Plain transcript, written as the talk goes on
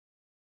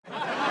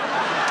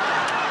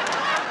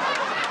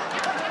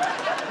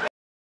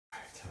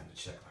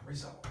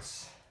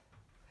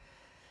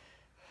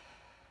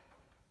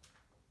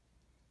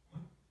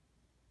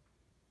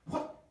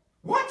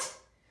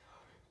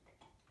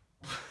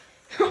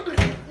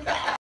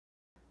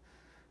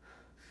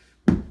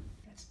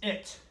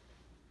it.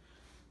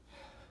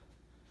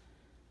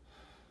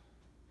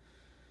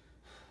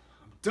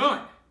 I'm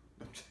done.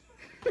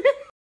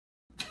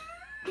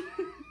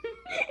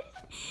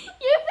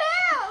 You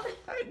failed!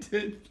 I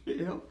did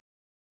fail.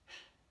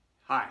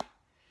 Hi.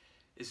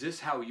 Is this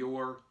how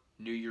your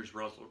New Year's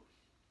resolution...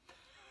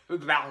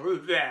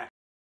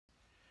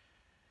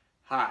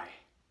 Hi.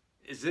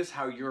 Is this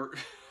how your...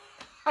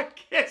 I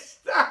can't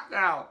stop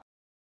now.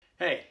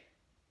 Hey,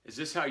 is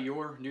this how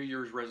your New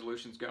Year's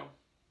resolutions go?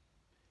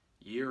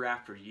 Year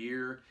after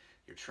year,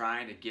 you're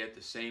trying to get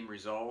the same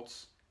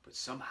results, but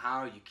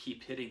somehow you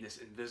keep hitting this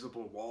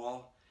invisible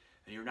wall,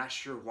 and you're not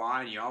sure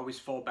why, and you always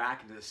fall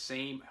back into the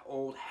same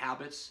old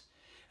habits,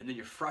 and then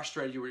you're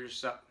frustrated with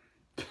yourself.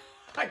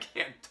 I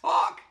can't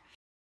talk.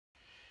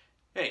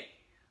 Hey,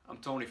 I'm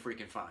Tony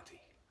freaking Fonte.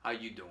 How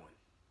you doing?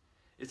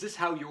 Is this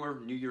how your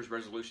New Year's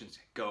resolutions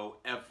go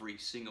every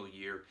single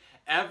year?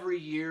 Every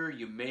year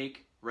you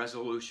make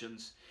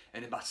resolutions,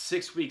 and about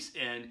 6 weeks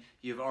in,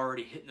 you've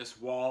already hit this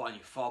wall and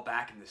you fall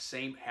back in the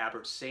same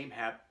habit,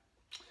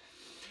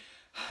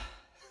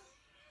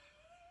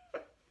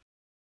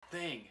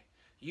 thing.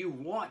 You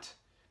want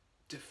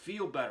to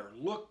feel better,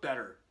 look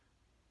better.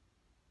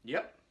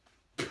 Yep.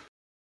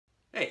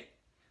 Hey,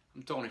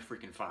 I'm Tony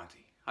freaking Fonte.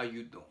 How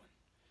you doing?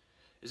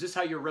 Is this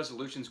how your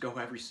resolutions go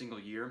every single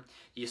year?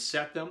 You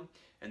set them,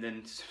 and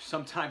then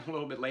sometime a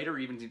little bit later,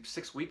 even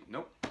 6 weeks,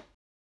 nope.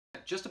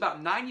 Just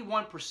about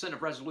 91%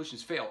 of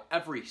resolutions fail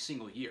every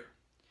single year.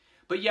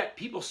 But yet,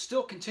 people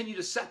still continue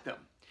to set them,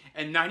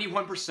 and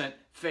 91%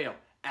 fail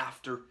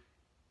after.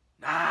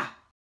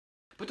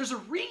 But there's a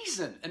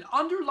reason, an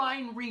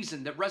underlying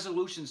reason that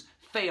resolutions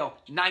fail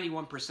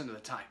 91% of the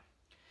time.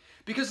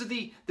 Because of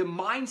the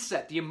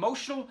mindset, the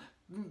emotional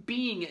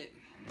being.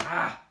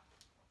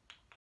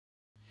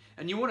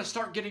 And you want to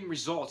start getting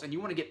results, and you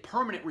want to get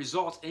permanent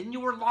results in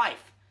your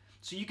life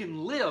so you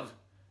can live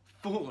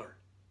fuller,